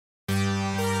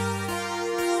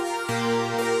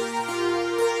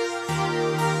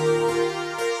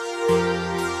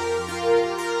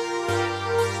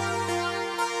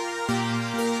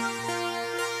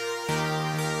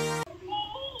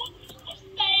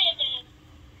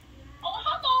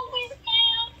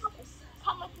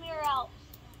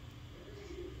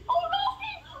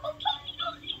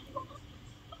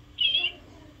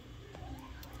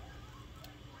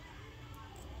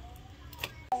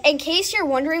in case you're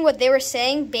wondering what they were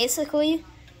saying, basically,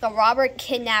 the robber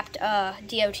kidnapped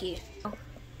DOT.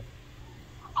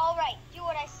 All right, do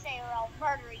what I say or I'll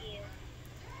murder you.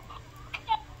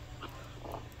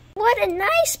 What a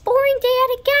nice, boring day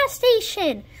at a gas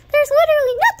station. There's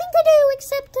literally nothing to do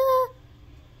except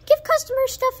give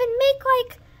customers stuff and make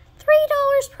like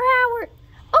 $3 per hour.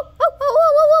 Oh,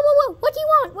 what do you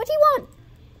want? What do you want?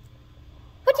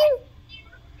 What do you...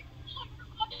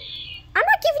 I'm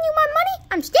not giving you my money.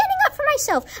 I'm standing up for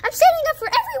myself. I'm standing up for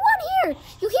everyone here.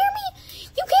 You hear me?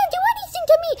 You can't do anything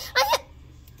to me.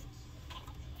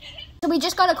 So we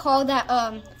just got a call that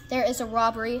there is a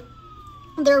robbery.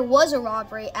 There was a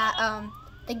robbery at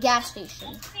the gas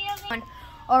station.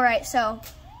 All right, so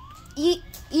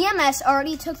EMS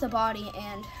already took the body,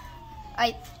 and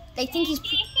they think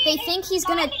he's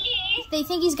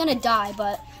gonna die.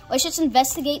 But let's just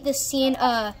investigate this scene.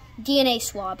 DNA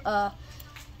swab.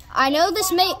 I know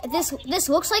this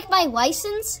looks like my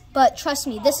license, but trust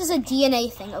me, this is a DNA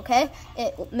thing. Okay,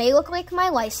 it may look like my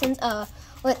license.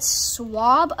 Let's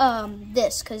swab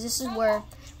this, because this is where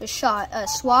it was shot.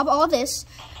 Swab all this.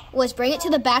 Let's bring it to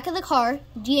the back of the car.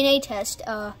 DNA test.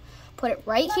 Put it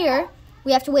right here.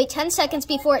 We have to wait 10 seconds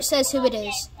before it says who it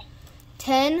is.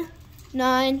 10,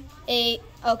 9, 8.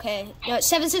 Okay. No,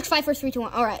 7, 6, 5, 4, 3, 2,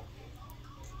 1. All right.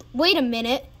 Wait a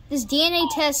minute. This DNA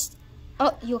test.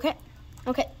 Oh, you okay?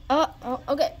 Okay.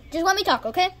 Okay. Just let me talk,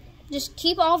 okay? Just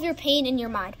keep all of your pain in your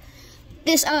mind.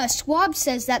 This swab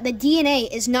says that the DNA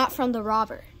is not from the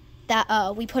robber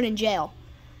that we put in jail.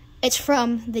 It's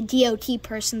from the DOT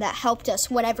person that helped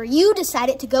us whenever you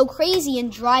decided to go crazy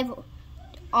and drive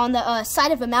on the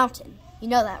side of a mountain. You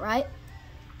know that, right?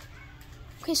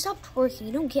 Okay, stop twerking.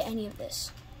 You don't get any of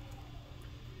this.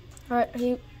 All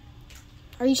right,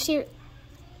 are you serious?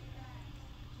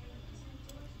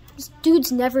 This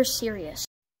dude's never serious.